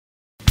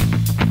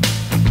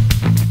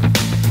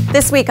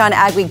This week on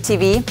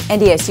AgweekTV,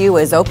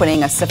 NDSU is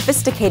opening a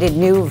sophisticated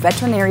new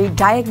veterinary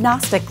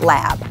diagnostic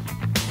lab.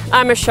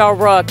 I'm Michelle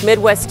Rook.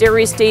 Midwest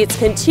dairy states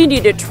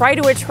continue to try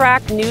to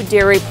attract new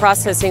dairy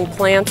processing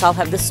plants. I'll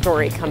have the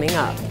story coming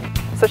up.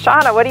 So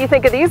Shauna, what do you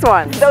think of these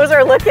ones? Those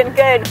are looking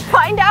good.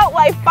 Find out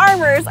why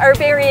farmers are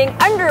burying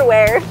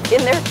underwear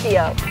in their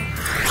fields.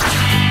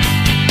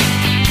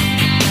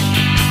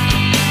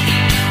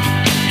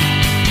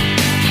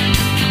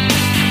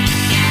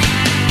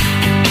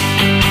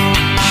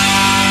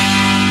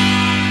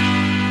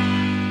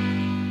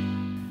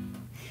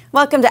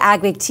 Welcome to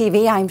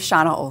AgweekTV. I'm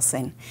Shauna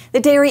Olson. The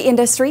dairy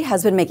industry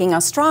has been making a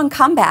strong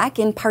comeback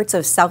in parts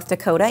of South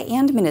Dakota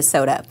and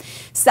Minnesota.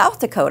 South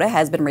Dakota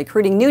has been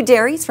recruiting new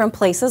dairies from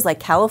places like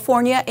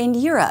California and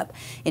Europe.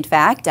 In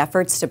fact,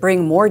 efforts to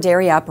bring more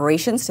dairy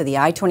operations to the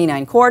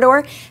I-29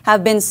 corridor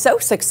have been so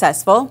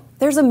successful,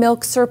 there's a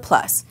milk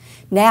surplus.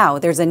 Now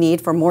there's a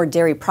need for more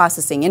dairy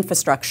processing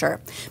infrastructure.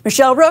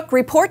 Michelle Rook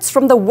reports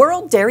from the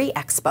World Dairy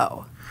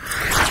Expo.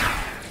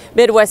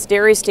 Midwest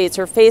dairy states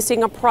are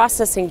facing a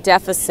processing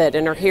deficit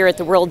and are here at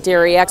the World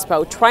Dairy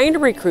Expo trying to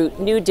recruit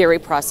new dairy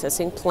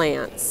processing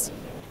plants.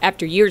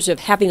 After years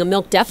of having a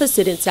milk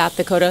deficit in South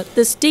Dakota,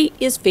 the state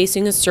is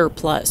facing a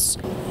surplus.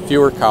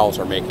 Fewer cows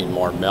are making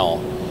more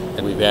milk,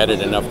 and we've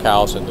added enough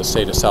cows in the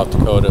state of South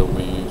Dakota.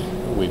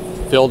 We've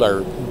filled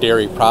our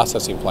dairy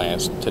processing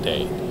plants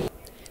today.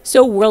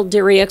 So World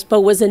Dairy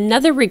Expo was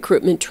another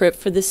recruitment trip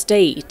for the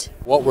state.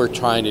 What we're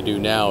trying to do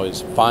now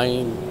is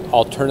find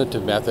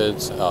alternative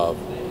methods of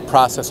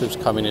processors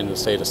coming into the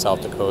state of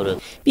South Dakota.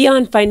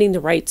 Beyond finding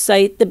the right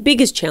site, the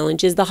biggest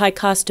challenge is the high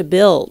cost to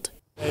build.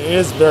 It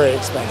is very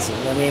expensive.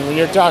 I mean, when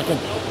you're talking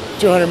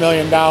 $200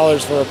 million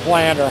for a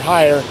plant or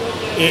higher,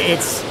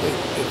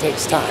 it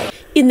takes time.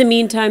 In the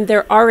meantime,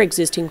 there are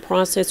existing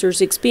processors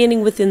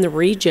expanding within the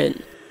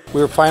region.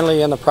 We're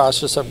finally in the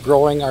process of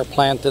growing our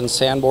plant in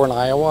Sanborn,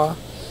 Iowa,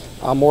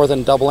 more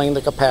than doubling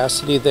the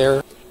capacity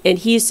there. And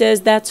he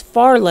says that's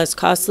far less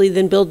costly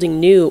than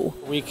building new.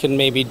 We can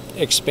maybe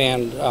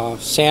expand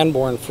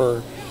Sanborn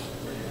for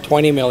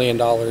 $20 million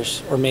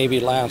or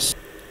maybe less.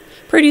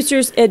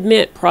 Producers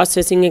admit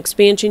processing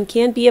expansion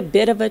can be a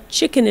bit of a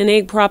chicken and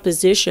egg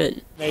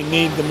proposition. They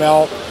need the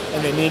milk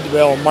and they need to be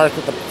able to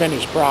market the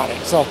finished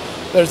product. So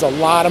there's a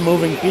lot of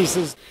moving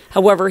pieces.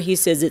 However, he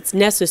says it's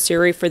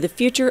necessary for the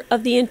future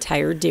of the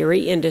entire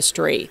dairy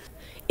industry.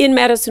 In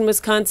Madison,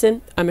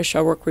 Wisconsin, I'm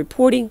Michelle Rook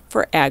reporting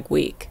for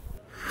AgWeek.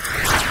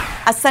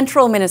 A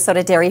central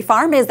Minnesota dairy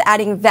farm is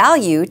adding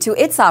value to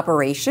its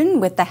operation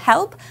with the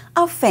help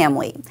of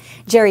family.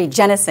 Jerry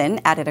Jennison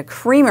added a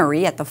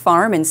creamery at the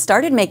farm and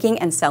started making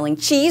and selling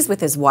cheese with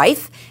his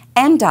wife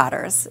and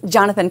daughters.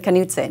 Jonathan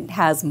Knutson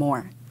has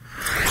more.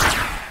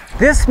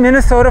 This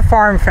Minnesota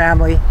farm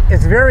family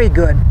is very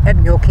good at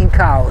milking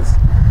cows.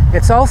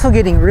 It's also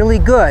getting really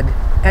good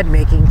at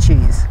making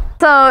cheese.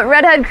 So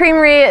Redhead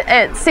Creamery,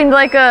 it seemed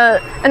like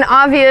an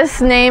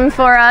obvious name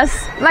for us.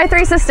 My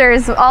three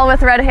sisters, all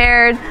with red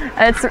hair.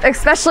 It's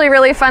especially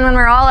really fun when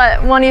we're all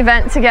at one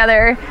event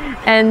together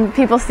and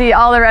people see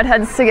all the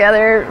redheads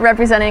together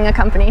representing a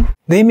company.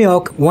 They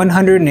milk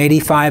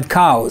 185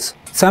 cows.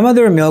 Some of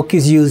their milk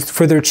is used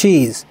for their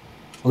cheese.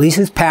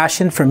 Lisa's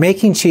passion for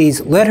making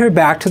cheese led her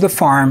back to the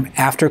farm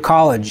after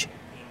college.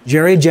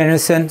 Jerry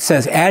Jennison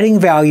says adding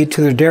value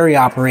to their dairy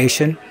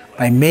operation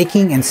by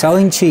making and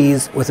selling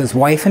cheese with his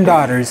wife and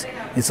daughters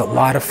is a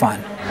lot of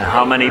fun.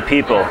 How many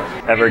people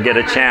ever get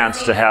a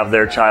chance to have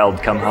their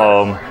child come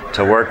home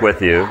to work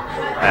with you?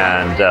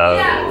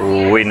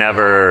 And we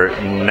never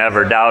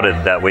doubted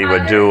that we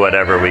would do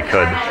whatever we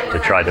could to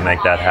try to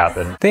make that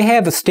happen. They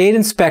have a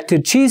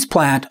state-inspected cheese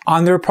plant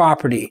on their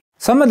property.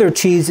 Some of their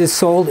cheese is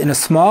sold in a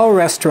small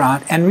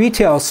restaurant and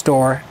retail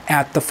store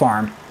at the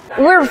farm.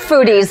 We're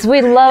foodies.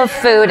 We love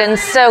food, and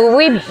so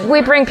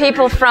we bring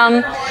people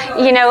from,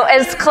 you know,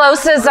 as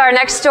close as our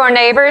next door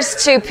neighbors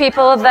to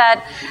people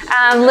that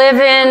live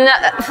in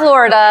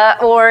Florida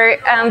or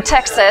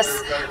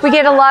Texas. We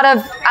get a lot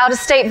of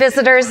out-of-state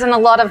visitors and a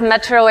lot of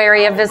metro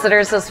area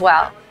visitors as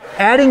well.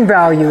 Adding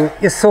value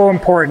is so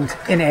important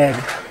in ag.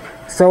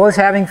 So is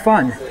having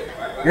fun.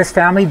 This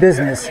family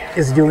business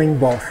is doing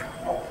both.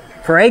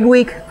 For Ag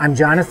Week, I'm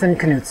Jonathan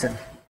Knutson.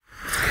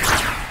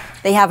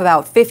 They have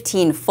about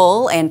 15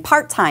 full and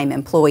part-time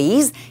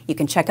employees. You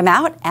can check them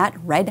out at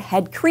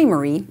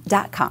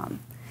redheadcreamery.com.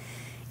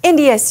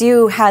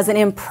 NDSU has an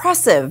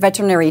impressive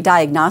veterinary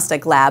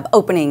diagnostic lab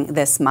opening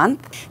this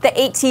month. The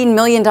 $18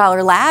 million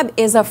lab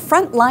is a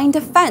frontline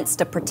defense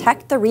to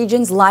protect the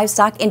region's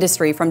livestock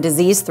industry from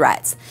disease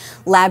threats.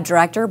 Lab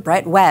Director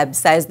Brett Webb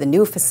says the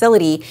new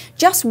facility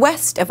just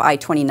west of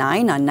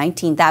I-29 on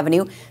 19th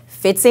Avenue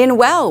fits in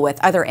well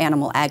with other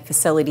animal ag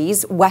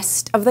facilities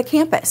west of the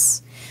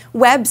campus.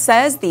 Webb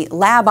says the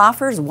lab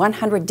offers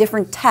 100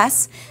 different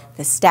tests.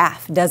 The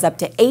staff does up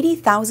to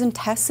 80,000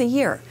 tests a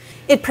year.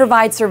 It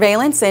provides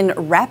surveillance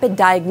and rapid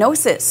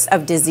diagnosis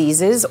of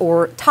diseases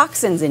or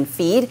toxins in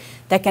feed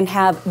that can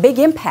have big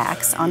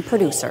impacts on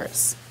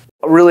producers.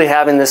 Really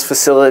having this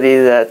facility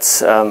that's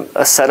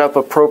set up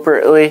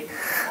appropriately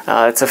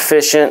it's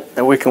efficient,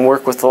 and we can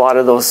work with a lot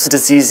of those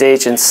disease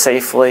agents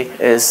safely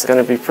is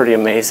going to be pretty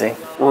amazing.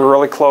 We're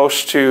really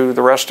close to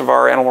the rest of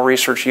our animal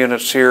research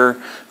units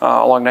here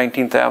along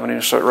 19th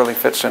Avenue, so it really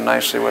fits in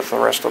nicely with the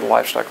rest of the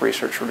livestock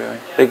research we're doing.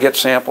 They get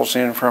samples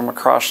in from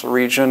across the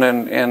region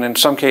and in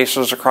some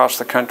cases across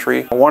the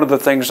country. One of the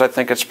things I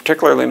think it's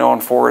particularly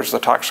known for is the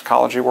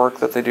toxicology work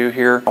that they do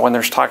here. When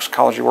there's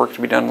toxicology work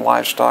to be done in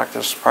livestock,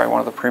 this is probably one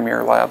of the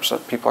premier labs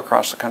that people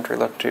across the country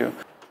look to.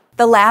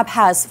 The lab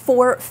has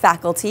 4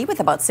 faculty with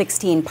about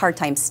 16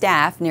 part-time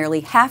staff. Nearly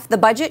half the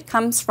budget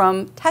comes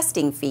from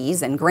testing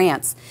fees and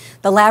grants.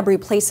 The lab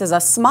replaces a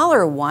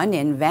smaller one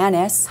in Van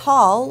Ness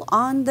Hall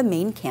on the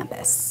main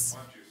campus.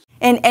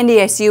 An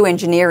NDSU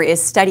engineer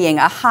is studying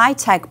a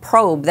high-tech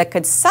probe that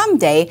could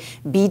someday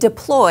be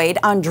deployed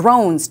on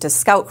drones to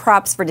scout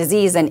crops for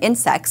disease and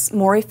insects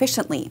more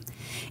efficiently.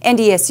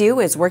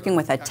 NDSU is working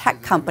with a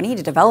tech company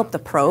to develop the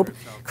probe.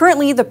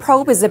 Currently, the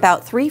probe is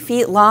about 3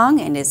 feet long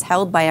and is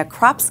held by a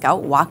crop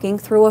scout walking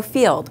through a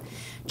field.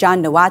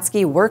 John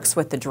Nowatzki works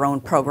with the drone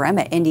program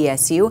at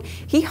NDSU.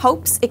 He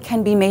hopes it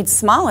can be made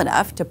small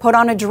enough to put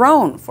on a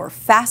drone for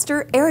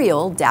faster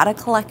aerial data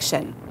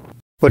collection.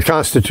 What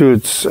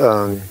constitutes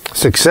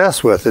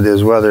success with it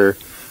is whether,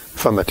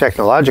 from a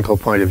technological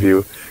point of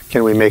view,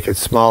 can we make it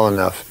small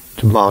enough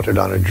to mount it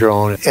on a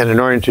drone. And in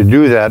order to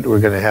do that, we're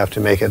going to have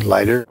to make it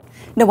lighter.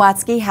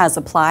 Nowatzki has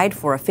applied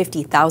for a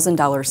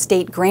 $50,000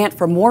 state grant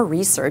for more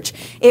research.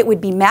 It would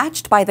be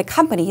matched by the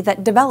company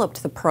that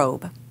developed the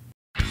probe.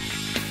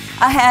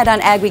 Ahead on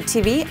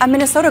AgweekTV, a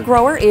Minnesota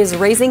grower is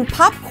raising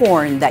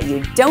popcorn that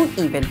you don't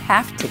even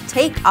have to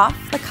take off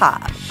the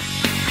cob.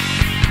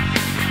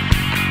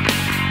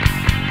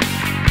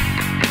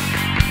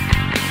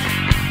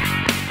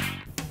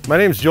 My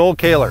name is Joel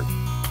Kaler,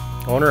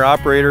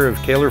 owner-operator of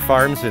Kaler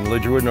Farms in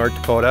Lidgerwood, North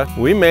Dakota.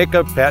 We make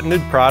a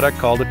patented product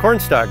called the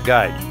Cornstalk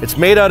Guide. It's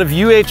made out of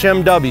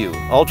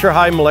UHMW,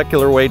 ultra-high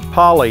molecular weight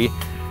poly,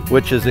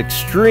 which is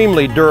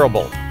extremely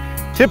durable.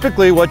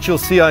 Typically what you'll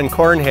see on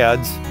corn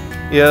heads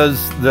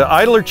is the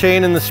idler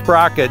chain in the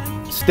sprocket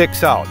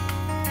sticks out.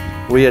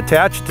 We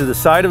attach to the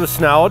side of a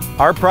snout.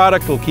 Our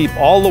product will keep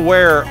all the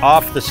wear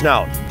off the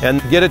snout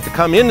and get it to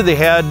come into the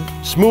head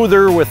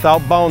smoother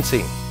without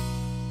bouncing.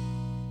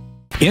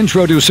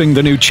 Introducing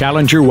the new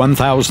Challenger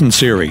 1000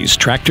 series,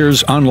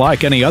 tractors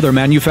unlike any other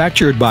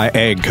manufactured by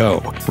AGCO.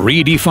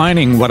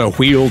 Redefining what a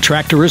wheel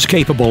tractor is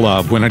capable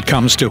of when it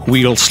comes to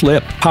wheel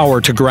slip,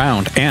 power to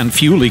ground, and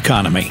fuel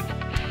economy.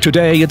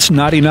 Today, it's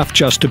not enough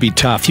just to be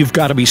tough. You've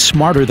got to be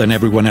smarter than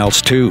everyone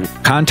else, too.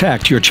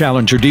 Contact your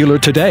Challenger dealer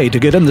today to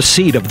get in the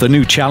seat of the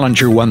new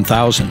Challenger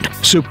 1000.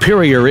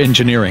 Superior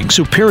engineering,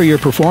 superior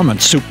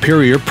performance,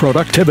 superior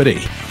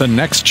productivity. The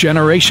next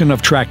generation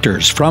of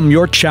tractors from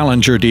your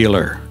Challenger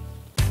dealer.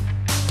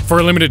 For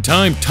a limited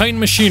time, Titan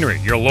Machinery,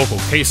 your local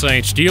Case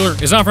IH dealer,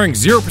 is offering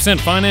 0%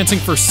 financing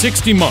for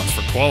 60 months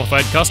for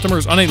qualified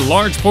customers on a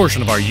large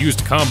portion of our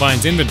used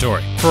combines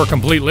inventory. For a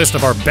complete list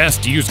of our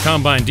best used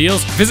combine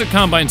deals, visit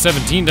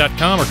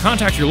combine17.com or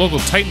contact your local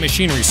Titan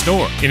Machinery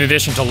store. In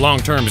addition to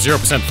long-term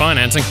 0%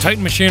 financing,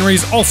 Titan Machinery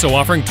is also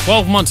offering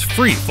 12 months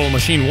free full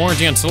machine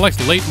warranty on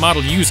select late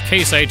model used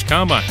Case IH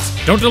combines.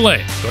 Don't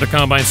delay. Go to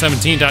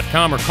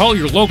combine17.com or call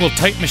your local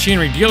Titan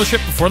Machinery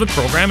dealership before the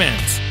program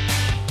ends.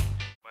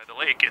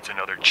 Lake, it's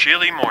another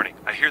chilly morning.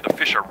 I hear the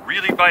fish are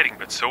really biting,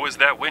 but so is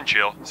that wind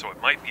chill, so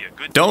it might be a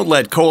good... Don't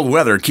let cold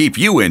weather keep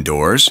you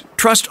indoors.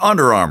 Trust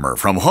Under Armour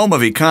from Home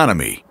of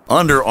Economy.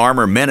 Under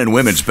Armour men and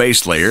women's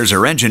base layers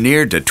are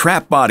engineered to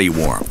trap body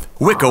warmth,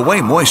 wick away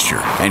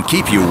moisture, and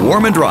keep you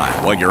warm and dry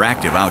while you're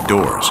active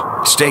outdoors.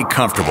 Stay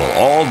comfortable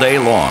all day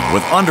long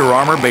with Under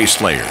Armour base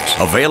layers.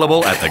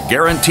 Available at the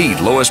guaranteed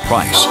lowest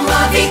price. Home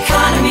of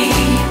Economy,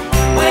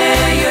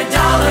 where your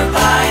dollar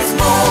buys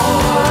more.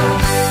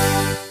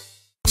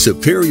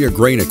 Superior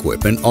Grain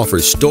Equipment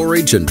offers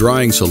storage and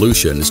drying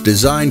solutions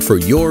designed for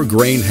your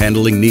grain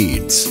handling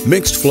needs.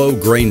 Mixed flow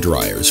grain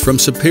dryers from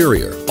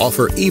Superior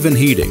offer even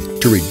heating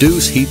to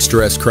reduce heat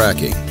stress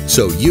cracking,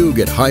 so you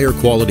get higher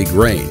quality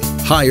grain,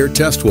 higher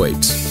test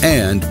weights,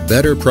 and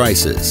better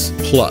prices.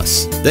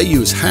 Plus, they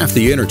use half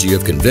the energy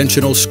of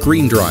conventional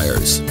screen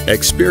dryers.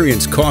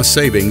 Experience cost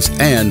savings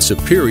and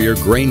superior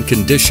grain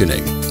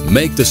conditioning.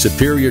 Make the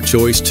superior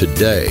choice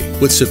today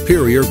with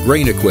Superior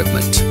Grain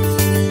Equipment.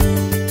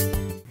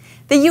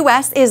 The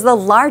U.S. is the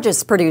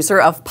largest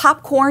producer of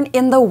popcorn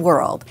in the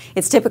world.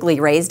 It's typically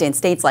raised in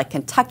states like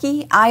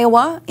Kentucky,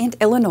 Iowa, and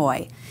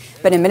Illinois.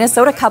 But a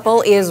Minnesota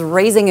couple is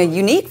raising a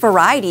unique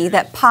variety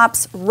that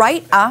pops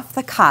right off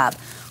the cob.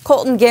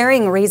 Colton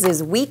Gehring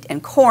raises wheat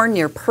and corn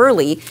near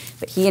Pearlie,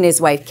 but he and his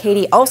wife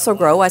Katie also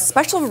grow a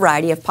special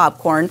variety of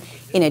popcorn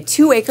in a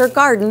 2-acre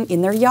garden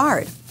in their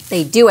yard.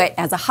 They do it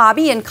as a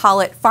hobby and call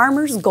it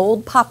Farmer's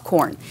Gold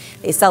Popcorn.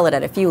 They sell it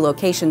at a few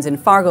locations in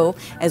Fargo,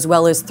 as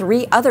well as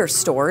 3 other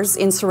stores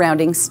in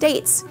surrounding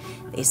states.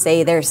 They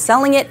say they're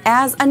selling it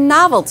as a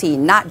novelty,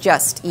 not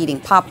just eating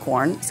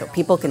popcorn, so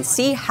people can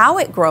see how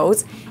it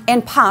grows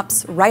and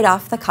pops right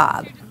off the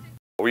cob.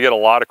 We get a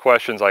lot of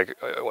questions like,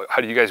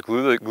 how do you guys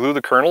glue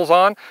the kernels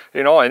on?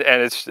 You know, and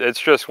it's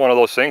just one of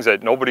those things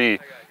that nobody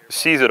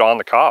sees it on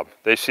the cob.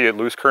 They see it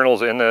loose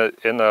kernels in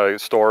the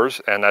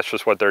stores, and that's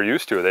just what they're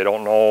used to. They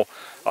don't know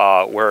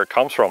where it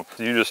comes from.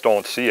 You just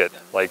don't see it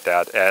like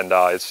that, and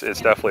it's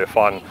definitely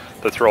fun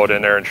to throw it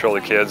in there and show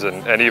the kids,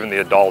 and even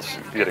the adults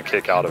get a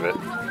kick out of it.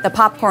 The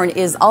popcorn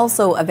is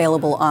also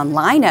available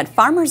online at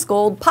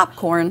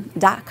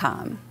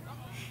farmersgoldpopcorn.com.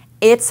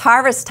 It's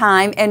harvest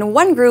time, and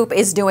one group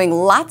is doing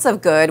lots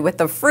of good with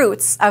the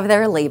fruits of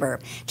their labor.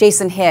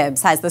 Jason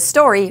Hibbs has the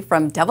story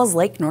from Devil's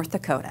Lake, North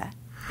Dakota.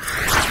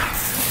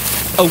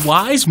 A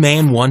wise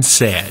man once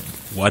said,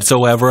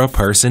 "Whatsoever a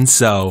person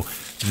sow,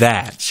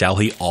 that shall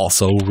he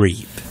also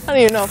reap." I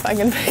don't even know if I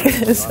can pick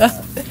this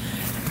up.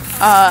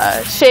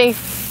 Shay,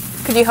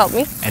 could you help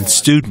me? And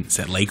students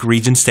at Lake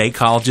Region State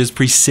College's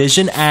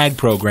Precision Ag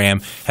program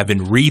have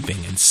been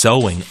reaping and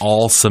sowing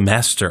all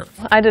semester.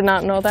 I did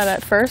not know that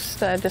at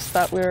first. I just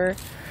thought we were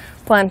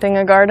planting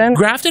a garden.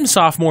 Grafton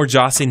sophomore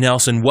Jossie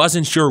Nelson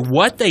wasn't sure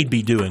what they'd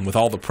be doing with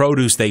all the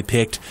produce they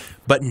picked,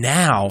 but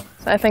now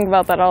I think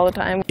about that all the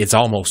time. It's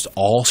almost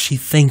all she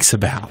thinks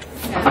about.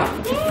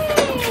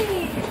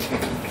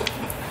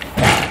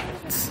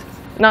 It's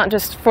not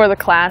just for the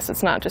class,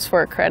 it's not just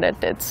for a credit,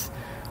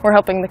 we're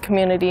helping the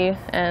community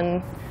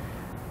and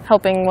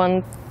helping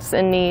ones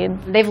in need.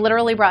 They've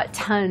literally brought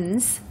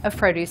tons of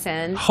produce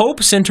in.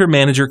 Hope Center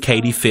manager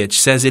Katie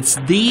Fitch says it's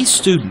these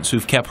students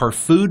who've kept her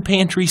food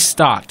pantry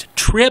stocked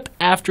trip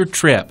after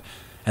trip.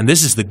 And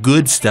this is the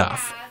good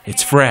stuff.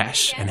 It's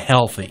fresh and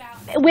healthy.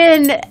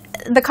 When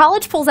the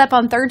college pulls up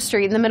on 3rd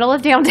Street in the middle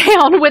of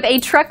downtown with a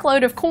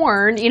truckload of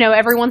corn,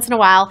 every once in a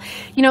while,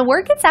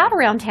 word gets out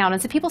around town,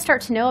 and so people start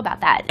to know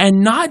about that.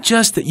 And not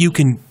just that you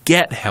can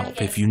get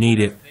help if you need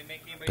it,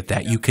 but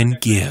that you can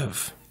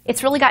give.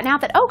 It's really gotten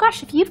out that, oh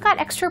gosh, if you've got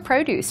extra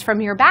produce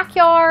from your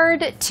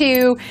backyard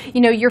to,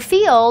 your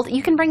field,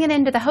 you can bring it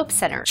into the Hope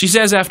Center. She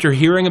says after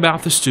hearing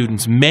about the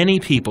students, many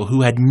people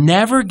who had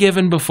never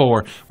given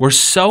before were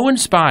so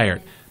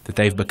inspired that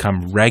they've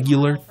become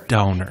regular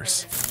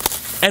donors.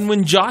 And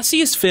when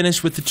Jossie is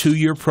finished with the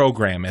 2-year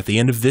program at the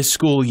end of this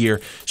school year,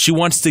 she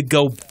wants to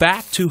go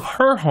back to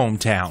her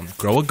hometown,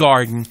 grow a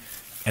garden,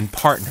 and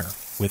partner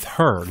with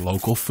her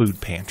local food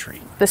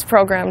pantry. This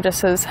program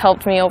just has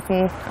helped me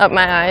open up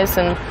my eyes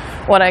and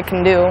what I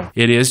can do.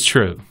 It is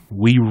true.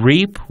 We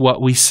reap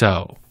what we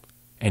sow.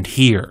 And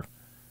here,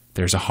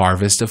 there's a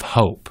harvest of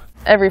hope.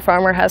 Every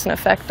farmer has an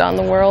effect on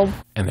the world.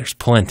 And there's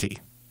plenty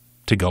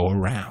to go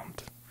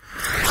around.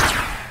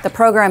 The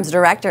program's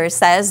director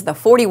says the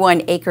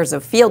 41 acres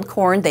of field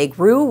corn they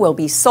grew will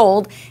be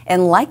sold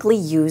and likely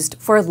used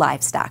for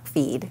livestock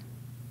feed.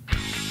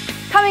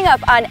 Coming up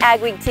on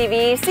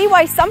AgweekTV, see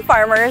why some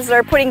farmers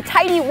are putting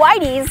tidy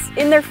whities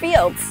in their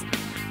fields.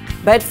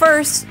 But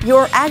first,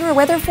 your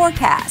agri-weather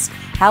forecast.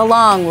 How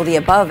long will the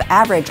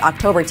above-average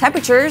October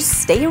temperatures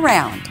stay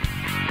around?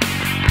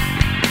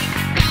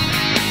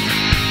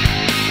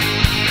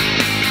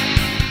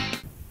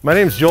 My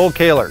name's Joel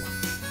Kaler,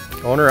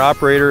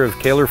 owner-operator of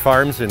Kaler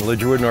Farms in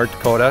Lidgerwood, North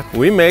Dakota.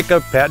 We make a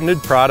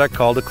patented product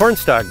called a corn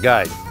stalk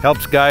guide.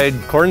 Helps guide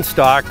corn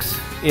stalks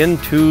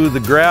into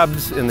the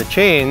grabs and the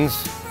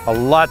chains a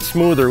lot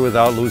smoother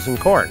without losing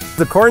corn.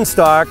 The corn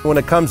stalk, when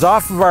it comes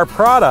off of our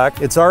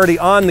product, it's already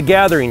on the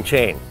gathering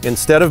chain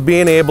instead of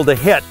being able to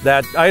hit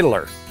that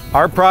idler.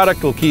 Our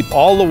product will keep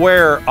all the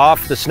wear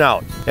off the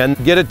snout and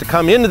get it to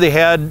come into the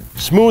head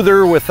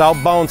smoother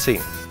without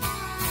bouncing.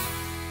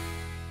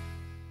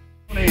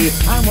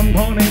 I'm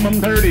 120, I'm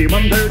 30,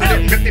 I'm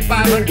 30,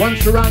 55,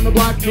 once around the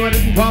block,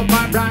 212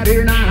 miles right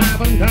here, now half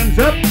them times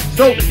up.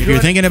 So if you're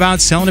thinking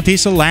about selling a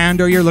piece of land,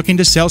 or you're looking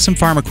to sell some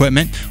farm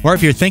equipment, or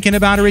if you're thinking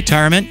about a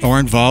retirement or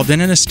involved in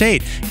an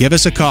estate, give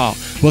us a call.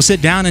 We'll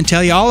sit down and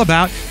tell you all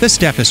about the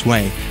Steffes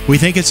way. We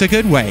think it's a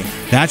good way.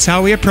 That's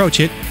how we approach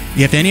it.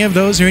 If any of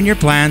those are in your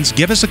plans,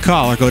 give us a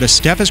call or go to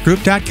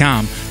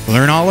steffesgroup.com.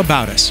 Learn all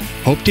about us.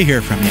 Hope to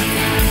hear from you.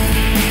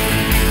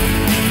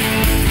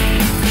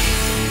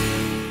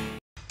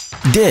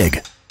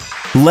 Dig,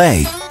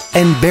 lay,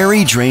 and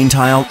bury drain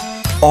tile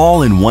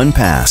all in one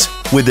pass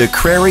with the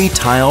Crary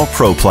Tile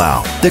Pro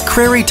Plow. The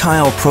Crary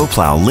Tile Pro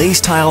Plow lays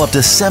tile up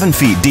to 7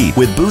 feet deep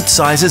with boot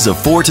sizes of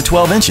 4 to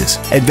 12 inches.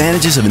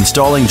 Advantages of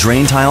installing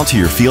drain tile to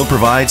your field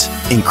provides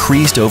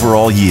increased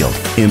overall yield,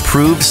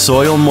 improved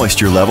soil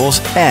moisture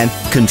levels, and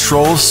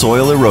controls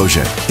soil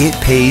erosion. It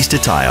pays to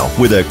tile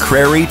with a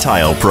Crary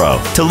Tile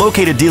Pro. To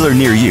locate a dealer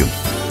near you,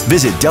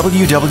 visit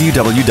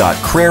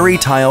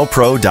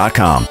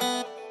www.crarytilepro.com.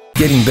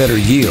 Getting better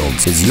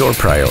yields is your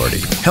priority.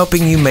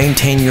 Helping you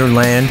maintain your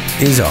land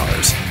is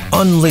ours.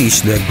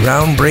 Unleash the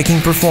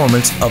groundbreaking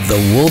performance of the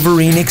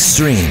Wolverine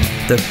Extreme.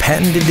 The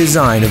patented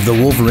design of the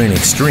Wolverine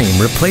Extreme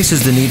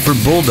replaces the need for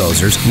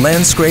bulldozers,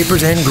 land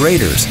scrapers, and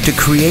graders to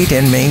create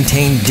and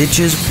maintain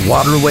ditches,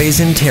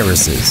 waterways, and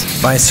terraces.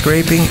 By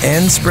scraping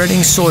and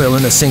spreading soil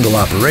in a single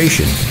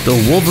operation, the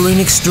Wolverine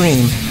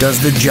Extreme does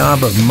the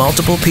job of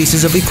multiple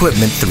pieces of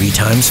equipment 3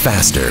 times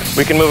faster.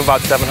 We can move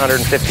about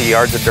 750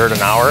 yards of dirt an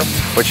hour,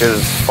 which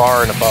is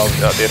far and above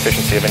the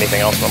efficiency of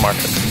anything else in the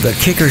market. The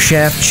kicker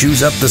shaft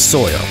chews up the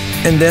soil,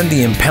 and then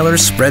the impeller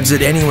spreads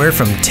it anywhere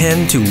from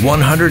 10 to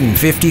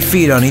 150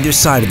 feet on either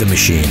side of the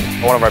machine.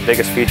 One of our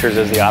biggest features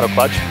is the auto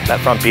clutch. That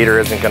front beater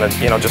isn't going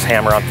to, just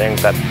hammer on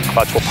things. That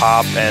clutch will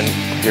pop, and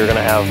you're going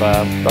to have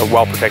a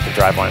well-protected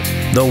driveline.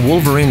 The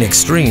Wolverine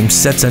Extreme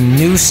sets a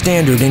new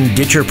standard in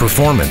ditcher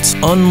performance.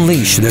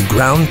 Unleash the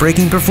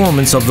groundbreaking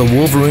performance of the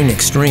Wolverine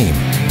Extreme.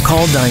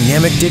 Call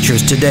Dynamic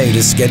Ditchers today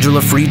to schedule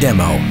a free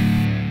demo.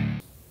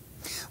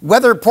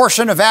 Weather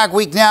portion of Ag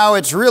Week now.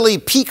 It's really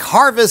peak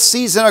harvest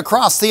season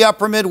across the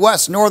upper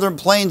Midwest, northern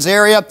plains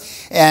area,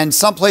 and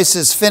some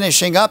places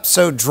finishing up.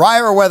 So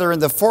drier weather in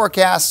the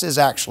forecast is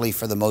actually,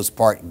 for the most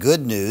part,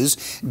 good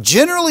news.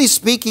 Generally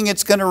speaking,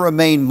 it's going to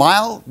remain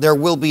mild. There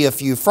will be a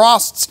few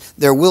frosts.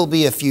 There will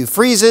be a few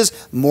freezes,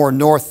 more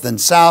north than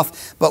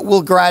south, but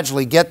we'll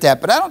gradually get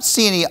that. But I don't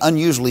see any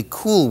unusually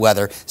cool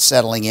weather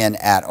settling in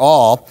at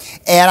all.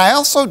 And I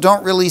also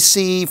don't really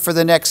see for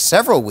the next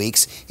several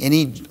weeks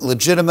any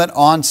legitimate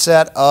onset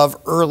of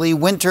early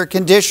winter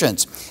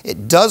conditions.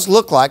 It does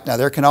look like, now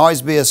there can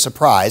always be a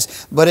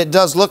surprise, but it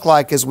does look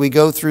like as we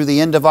go through the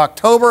end of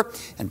October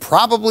and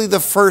probably the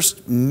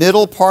first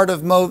middle part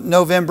of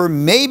November,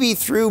 maybe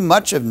through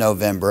much of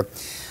November,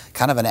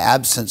 kind of an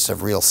absence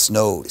of real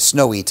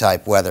snowy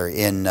type weather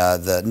in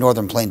the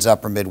northern plains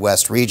upper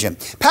Midwest region.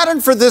 Pattern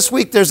for this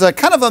week, there's a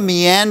kind of a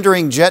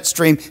meandering jet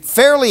stream,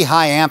 fairly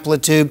high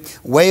amplitude.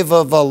 Wave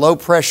of low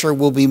pressure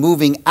will be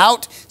moving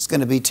out. It's going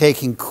to be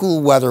taking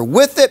cool weather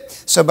with it.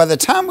 So by the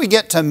time we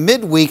get to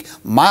midweek,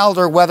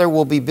 milder weather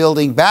will be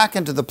building back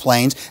into the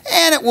plains,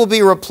 and it will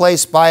be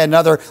replaced by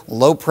another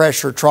low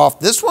pressure trough.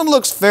 This one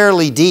looks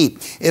fairly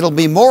deep. It'll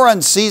be more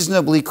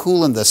unseasonably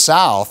cool in the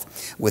south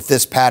with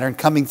this pattern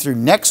coming through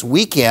next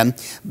weekend,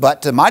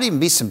 but there might even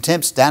be some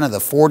temps down in the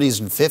 40s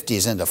and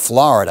 50s into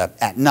Florida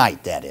at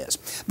night, that is.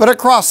 But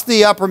across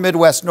the upper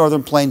Midwest,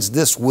 northern plains,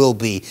 this will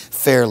be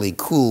fairly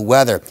cool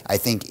weather, I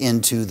think,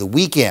 into the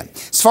weekend.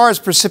 As far as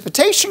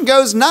precipitation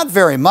goes, not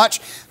very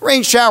much.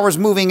 Rain showers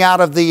moving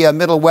out of the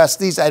Middle West.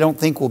 These I don't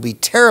think will be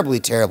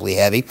terribly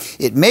heavy.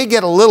 It may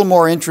get a little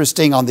more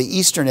interesting on the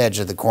eastern edge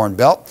of the Corn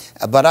Belt,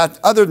 but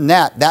other than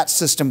that, that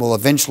system will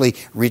eventually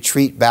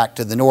retreat back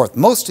to the north.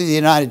 Most of the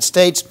United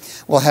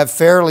States will have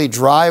fairly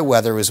dry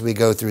weather as we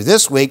go through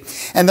this week,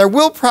 and there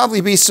will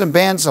probably be some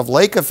bands of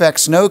lake effect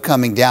snow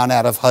coming down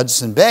out of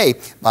Hudson Bay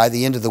by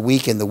the end of the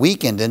week and the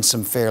weekend, and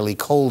some fairly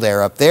cold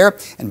air up there.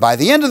 And by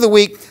the end of the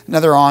week,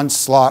 another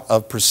onslaught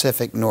of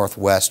Pacific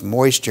Northwest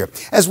moisture.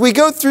 As we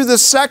go through the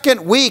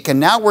second week, and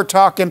now we're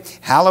talking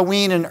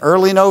Halloween and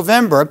early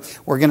November,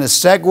 we're going to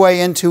segue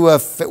into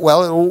it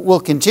will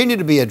continue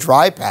to be a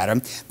dry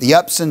pattern. The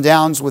ups and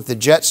downs with the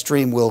jet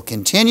stream will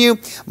continue.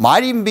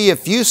 Might even be a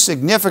few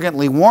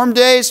significantly warm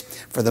days.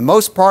 For the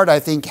most part, I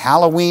think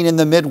Halloween in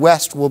the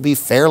Midwest will be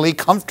fairly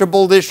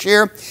comfortable this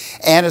year.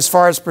 And as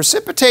far as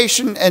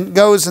precipitation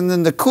goes, and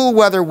then the cool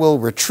weather will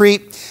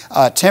retreat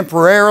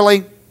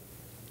temporarily,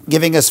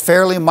 giving us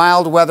fairly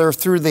mild weather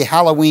through the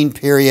Halloween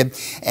period.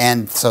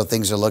 And so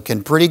things are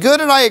looking pretty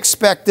good, and I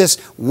expect this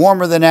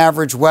warmer than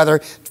average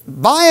weather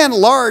by and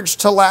large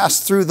to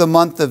last through the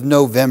month of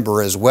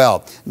November as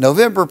well.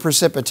 November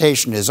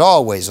precipitation is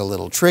always a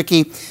little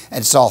tricky, and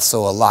it's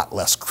also a lot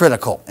less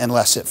critical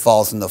unless it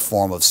falls in the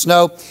form of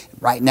snow.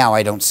 Right now,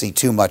 I don't see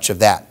too much of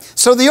that.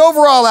 So the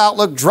overall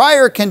outlook,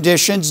 drier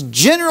conditions,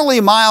 generally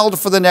mild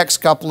for the next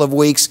couple of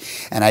weeks,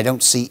 and I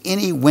don't see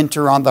any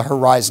winter on the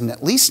horizon,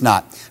 at least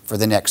not for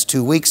the next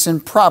 2 weeks,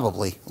 and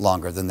probably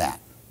longer than that.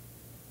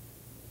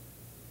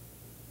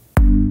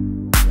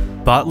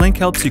 BotLink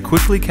helps you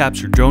quickly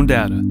capture drone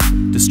data,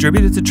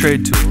 distribute it to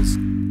trade tools,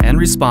 and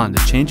respond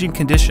to changing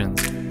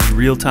conditions in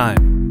real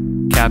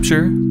time.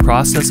 Capture,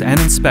 process, and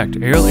inspect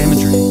aerial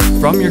imagery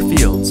from your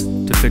fields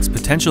to fix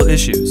potential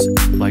issues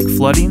like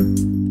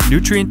flooding,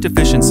 nutrient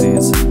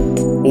deficiencies,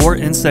 or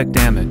insect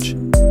damage.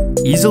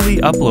 Easily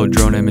upload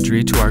drone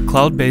imagery to our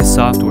cloud-based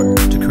software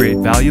to create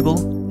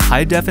valuable,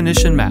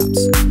 high-definition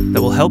maps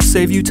that will help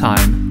save you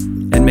time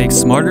and make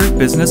smarter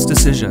business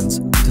decisions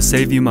to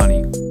save you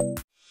money.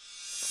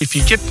 If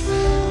you get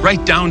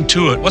right down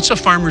to it, what's a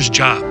farmer's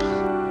job?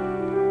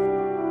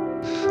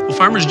 Well,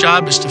 farmer's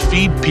job is to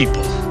feed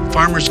people.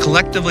 Farmers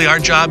collectively, our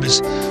job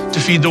is to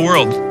feed the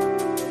world.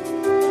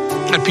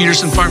 At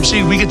Peterson Farm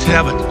Seed, we get to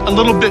have a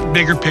little bit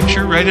bigger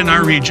picture right in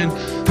our region.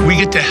 We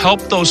get to help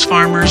those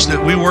farmers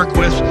that we work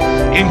with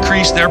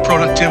increase their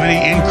productivity,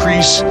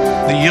 increase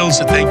the yields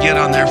that they get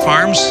on their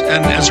farms,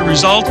 and as a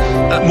result,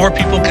 more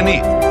people can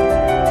eat.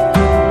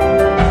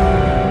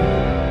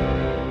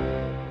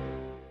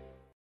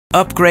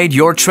 Upgrade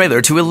your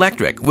trailer to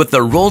electric with the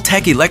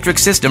Rolltech electric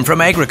system from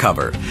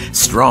AgriCover.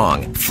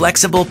 Strong,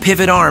 flexible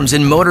pivot arms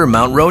and motor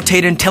mount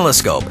rotate and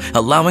telescope,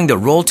 allowing the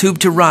roll tube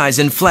to rise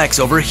and flex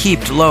over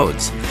heaped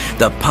loads.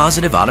 The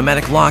positive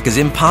automatic lock is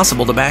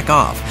impossible to back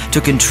off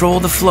to control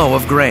the flow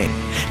of grain.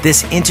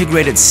 This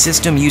integrated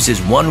system uses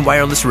one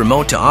wireless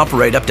remote to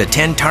operate up to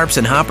 10 tarps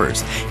and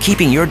hoppers,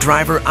 keeping your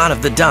driver out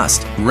of the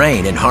dust,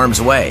 rain, and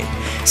harm's way.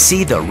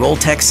 See the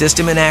Rolltech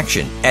system in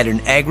action at an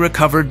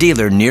AgriCover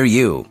dealer near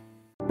you.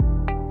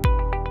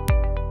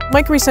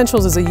 Micro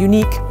Essentials is a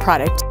unique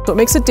product. What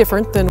makes it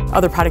different than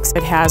other products,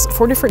 it has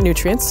 4 different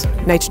nutrients: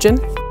 nitrogen,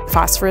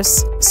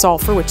 phosphorus,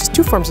 sulfur, which is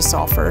 2 forms of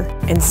sulfur,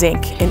 and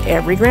zinc in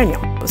every granule.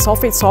 The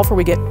sulfate sulfur,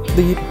 we get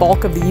the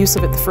bulk of the use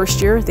of it the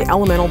first year. The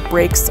elemental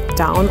breaks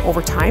down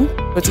over time.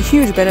 It's a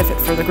huge benefit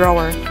for the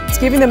grower. It's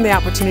giving them the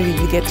opportunity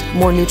to get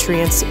more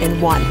nutrients in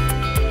one.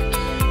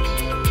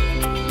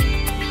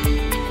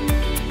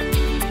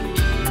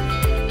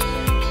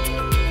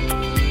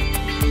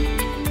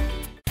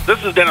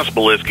 This is Dennis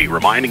Belisky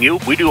reminding you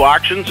we do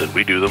auctions and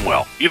we do them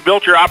well. You've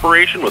built your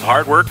operation with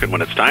hard work, and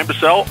when it's time to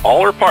sell, all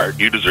or part,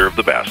 you deserve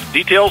the best.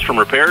 Details from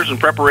repairs and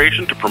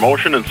preparation to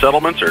promotion and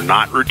settlements are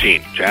not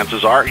routine.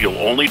 Chances are you'll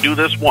only do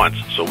this once,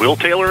 so we'll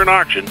tailor an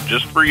auction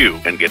just for you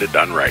and get it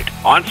done right.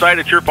 On site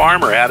at your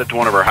farm or added to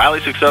one of our highly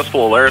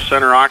successful Alaris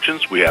Center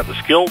auctions, we have the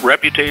skill,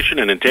 reputation,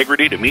 and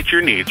integrity to meet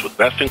your needs with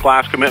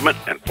best-in-class commitment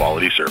and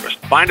quality service.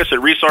 Find us at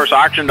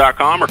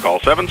resourceauction.com or call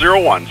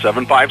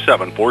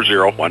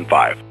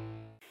 701-757-4015.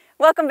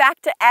 Welcome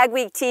back to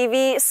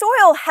AgweekTV.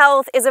 Soil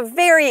health is a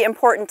very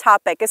important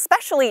topic,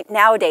 especially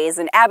nowadays,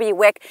 and Abby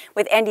Wick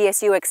with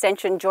NDSU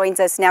Extension joins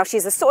us now.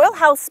 She's a soil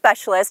health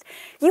specialist.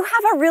 You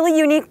have a really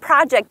unique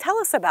project. Tell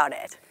us about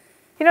it.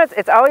 You know,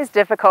 it's always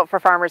difficult for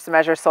farmers to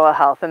measure soil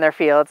health in their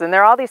fields, and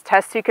there are all these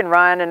tests you can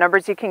run and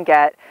numbers you can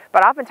get,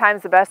 but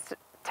oftentimes the best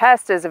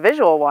test is a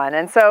visual one.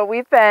 And so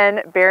we've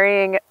been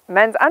burying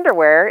men's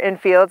underwear in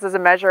fields as a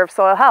measure of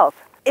soil health.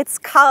 It's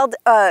called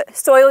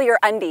Soil Your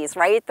Undies,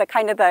 right? The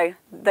kind of the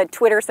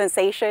Twitter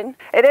sensation.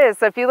 It is.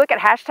 So if you look at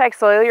hashtag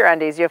Soil Your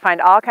Undies, you'll find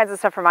all kinds of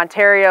stuff from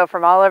Ontario,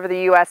 from all over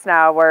the U.S.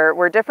 now,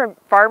 where different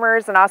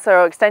farmers and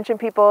also extension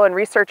people and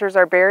researchers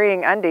are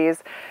burying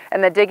undies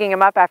and then digging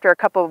them up after a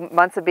couple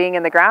months of being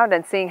in the ground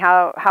and seeing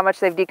how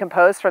much they've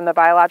decomposed from the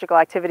biological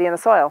activity in the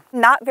soil.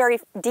 Not very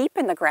deep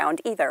in the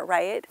ground either,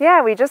 right?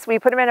 Yeah, we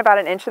put them in about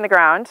 1 inch in the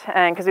ground,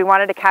 and because we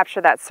wanted to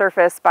capture that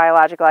surface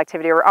biological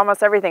activity where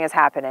almost everything is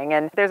happening.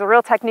 And there's a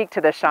real technique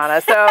to this,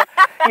 Shauna. So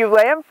you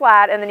lay them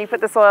flat and then you put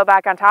the soil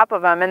back on top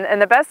of them.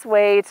 And the best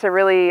way to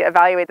really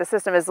evaluate the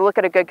system is to look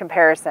at a good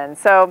comparison.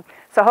 So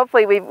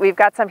hopefully we've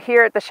got some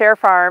here at the Share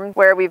Farm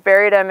where we've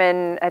buried them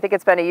in, I think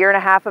it's been 1.5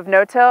 years of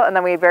no-till, and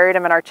then we buried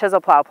them in our chisel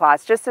plow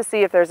plots just to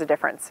see if there's a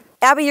difference.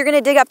 Abby, you're going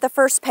to dig up the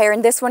first pair,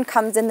 and this one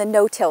comes in the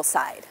no-till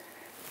side.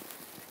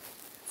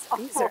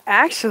 These are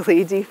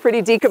actually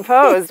pretty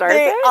decomposed, aren't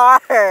they? They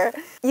are.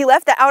 You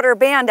left the outer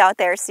band out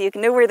there so you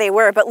knew where they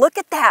were, but look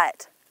at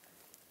that.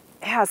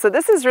 Yeah, so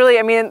this is really,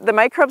 I mean, the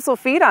microbes will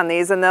feed on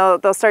these and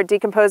they'll start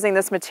decomposing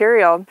this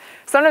material.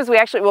 Sometimes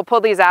we'll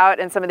pull these out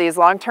in some of these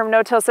long-term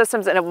no-till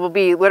systems, and it will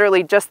be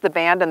literally just the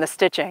band and the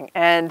stitching.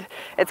 And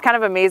it's kind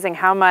of amazing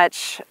how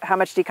much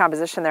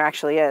decomposition there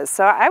actually is.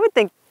 So I would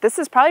think this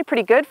is probably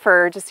pretty good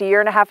for just 1.5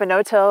 years of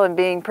no-till and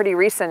being pretty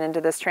recent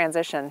into this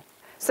transition.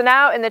 So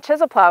now in the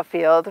chisel plow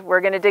field,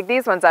 we're going to dig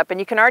these ones up, and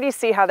you can already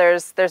see how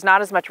there's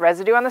not as much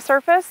residue on the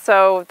surface.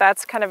 So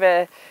that's kind of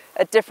a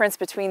difference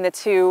between the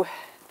two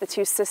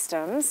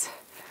systems.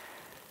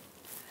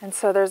 And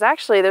so there's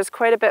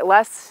quite a bit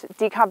less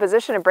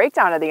decomposition and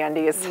breakdown of the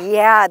undies.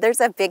 Yeah,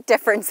 there's a big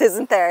difference,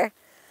 isn't there?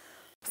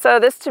 So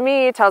this to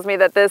me tells me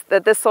that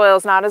this soil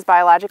is not as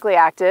biologically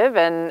active,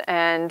 and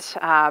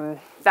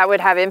that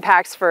would have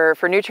impacts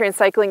for nutrient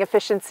cycling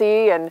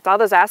efficiency and all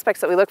those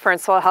aspects that we look for in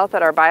soil health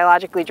that are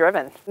biologically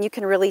driven. You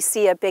can really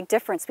see a big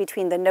difference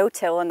between the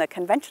no-till and the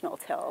conventional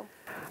till.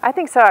 I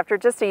think so. After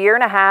just 1.5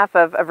 years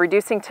of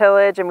reducing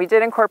tillage, and we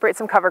did incorporate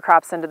some cover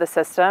crops into the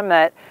system,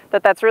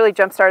 that's really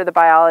jump-started the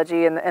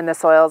biology in the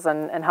soils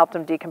and helped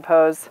them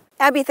decompose.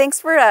 Abby, thanks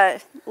for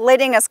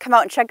letting us come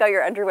out and check out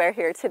your underwear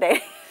here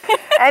today.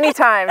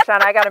 Anytime,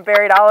 Shauna. I got them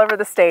buried all over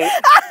the state.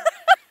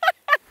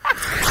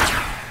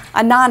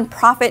 A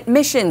nonprofit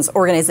missions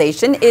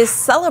organization is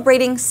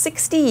celebrating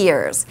 60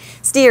 years.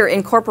 Steer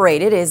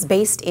Incorporated is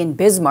based in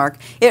Bismarck.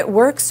 It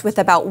works with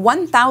about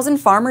 1,000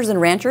 farmers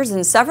and ranchers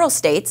in several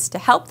states to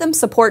help them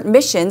support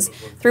missions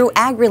through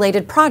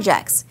ag-related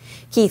projects.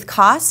 Keith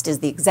Cost is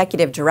the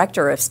executive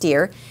director of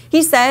Steer.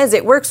 He says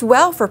it works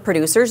well for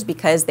producers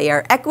because they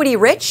are equity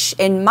rich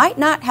and might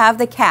not have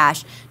the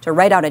cash to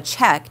write out a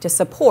check to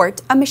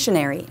support a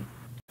missionary.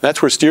 That's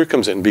where Steer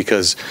comes in,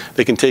 because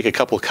they can take a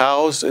couple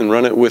cows and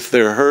run it with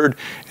their herd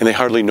and they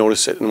hardly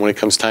notice it. And when it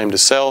comes time to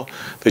sell,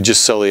 they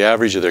just sell the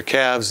average of their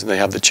calves and they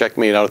have the check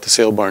made out at the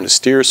sale barn to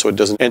Steer so it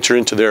doesn't enter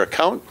into their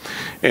account,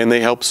 and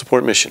they help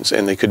support missions,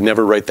 and they could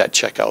never write that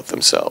check out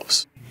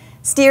themselves.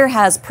 Steer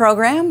has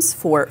programs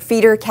for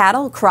feeder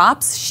cattle,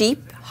 crops,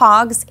 sheep,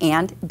 hogs,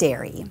 and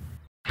dairy.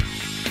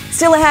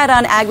 Still ahead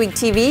on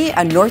AgweekTV,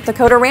 a North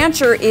Dakota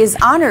rancher is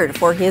honored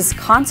for his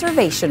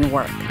conservation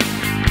work.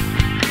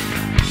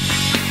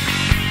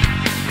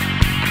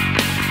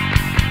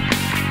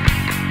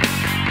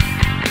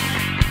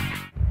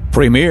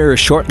 Premier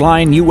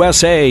Shortline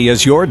USA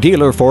is your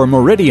dealer for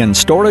Meridian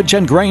storage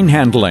and grain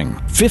handling.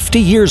 50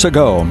 years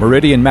ago,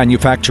 Meridian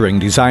Manufacturing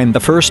designed the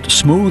first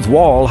smooth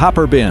wall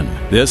hopper bin.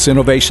 This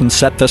innovation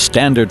set the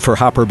standard for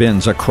hopper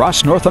bins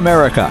across North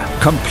America,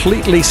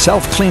 completely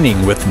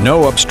self-cleaning with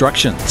no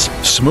obstructions.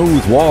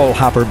 Smooth wall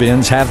hopper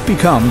bins have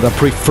become the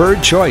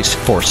preferred choice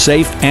for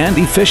safe and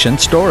efficient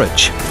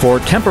storage.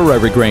 For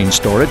temporary grain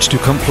storage to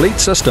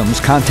complete systems,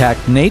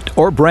 contact Nate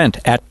or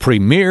Brent at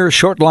Premier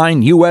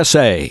Shortline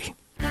USA.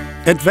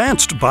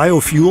 Advanced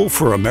biofuel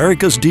for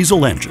America's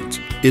diesel engines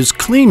is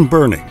clean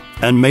burning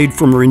and made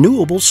from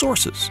renewable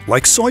sources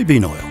like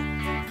soybean oil.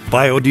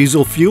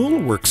 Biodiesel fuel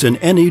works in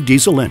any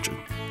diesel engine,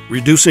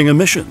 reducing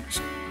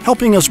emissions,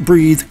 helping us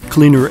breathe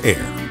cleaner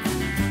air.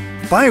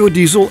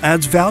 Biodiesel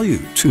adds value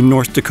to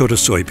North Dakota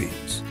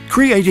soybeans,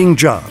 creating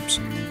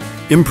jobs,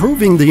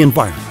 improving the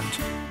environment,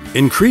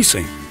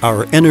 increasing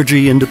our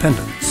energy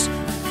independence.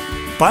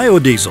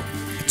 Biodiesel,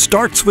 it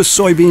starts with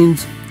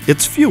soybeans,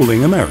 it's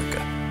fueling America.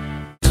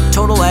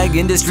 Total Ag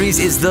Industries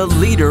is the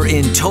leader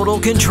in total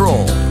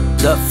control.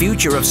 The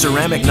future of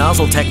ceramic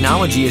nozzle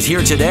technology is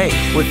here today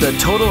with the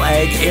Total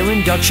Ag Air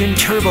Induction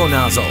Turbo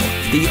Nozzle,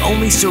 the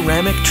only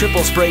ceramic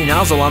triple spray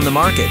nozzle on the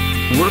market.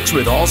 Works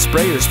with all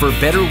sprayers for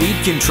better weed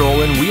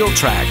control and wheel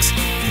tracks.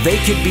 They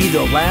could be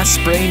the last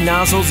spray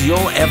nozzles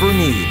you'll ever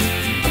need.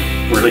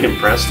 I'm really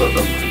impressed with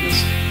them. It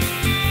just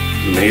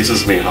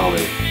amazes me how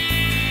they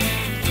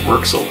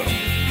work so well.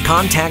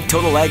 Contact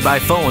Total Ag by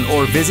phone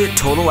or visit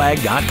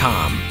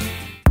totalag.com.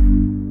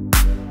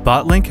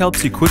 BotLink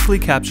helps you quickly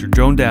capture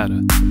drone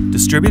data,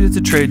 distribute it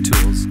to trade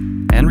tools,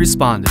 and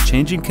respond to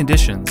changing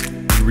conditions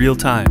in real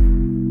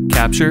time.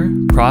 Capture,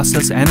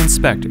 process, and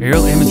inspect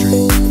aerial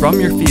imagery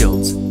from your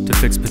fields to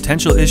fix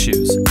potential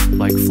issues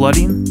like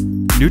flooding,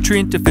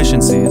 nutrient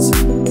deficiencies,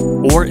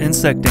 or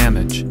insect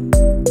damage.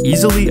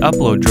 Easily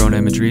upload drone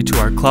imagery to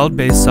our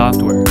cloud-based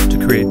software to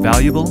create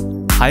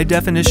valuable,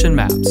 high-definition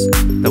maps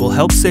that will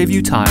help save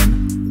you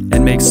time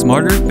and make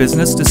smarter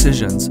business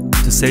decisions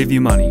to save you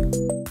money.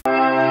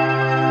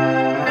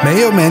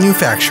 Mayo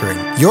Manufacturing,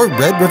 your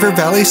Red River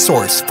Valley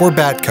source for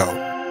Batco.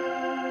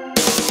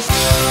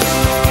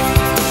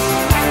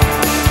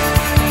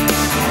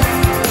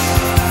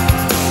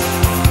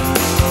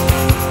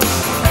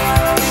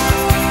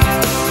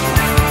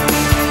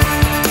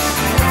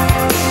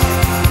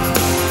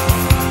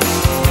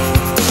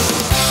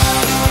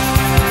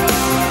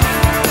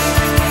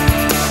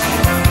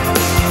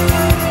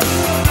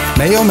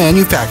 Mayo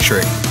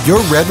Manufacturing, your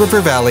Red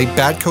River Valley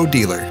Batco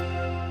dealer.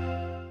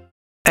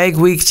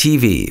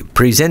 AgweekTV,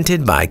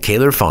 presented by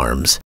Kaler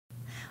Farms.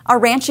 A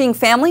ranching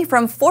family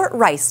from Fort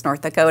Rice, North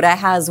Dakota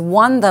has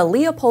won the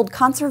Leopold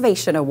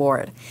Conservation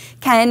Award.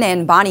 Ken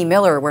and Bonnie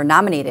Miller were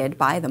nominated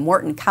by the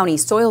Morton County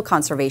Soil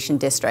Conservation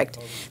District.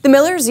 The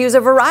Millers use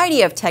a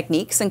variety of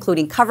techniques,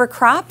 including cover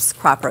crops,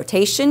 crop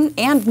rotation,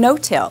 and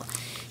no-till.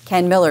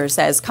 Ken Miller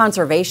says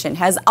conservation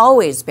has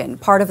always been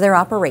part of their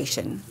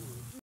operation.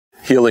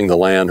 Healing the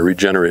land,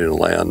 regenerating the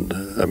land,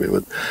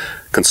 with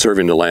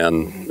conserving the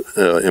land,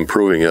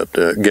 improving it,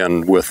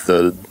 again, with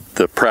the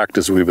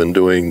practice we've been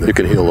doing, you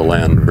can heal the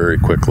land very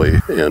quickly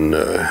and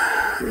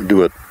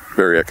do it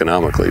very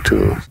economically,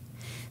 too.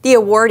 The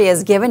award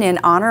is given in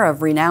honor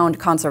of renowned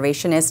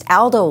conservationist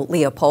Aldo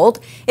Leopold.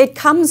 It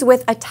comes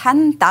with a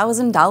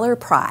 $10,000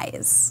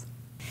 prize.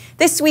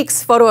 This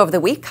week's photo of the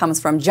week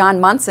comes from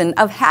John Munson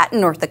of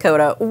Hatton, North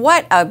Dakota.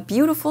 What a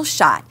beautiful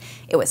shot.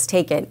 It was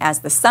taken as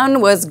the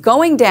sun was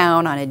going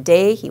down on a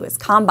day he was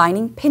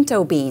combining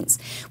pinto beans.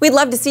 We'd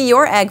love to see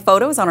your ag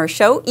photos on our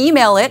show.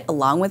 Email it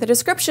along with a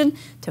description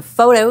to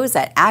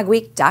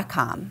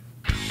photos@agweek.com.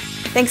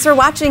 Thanks for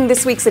watching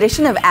this week's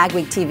edition of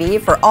AgWeek TV.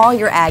 For all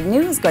your ag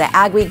news, go to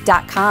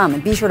agweek.com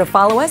and be sure to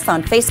follow us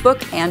on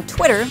Facebook and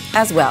Twitter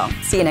as well.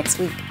 See you next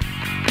week.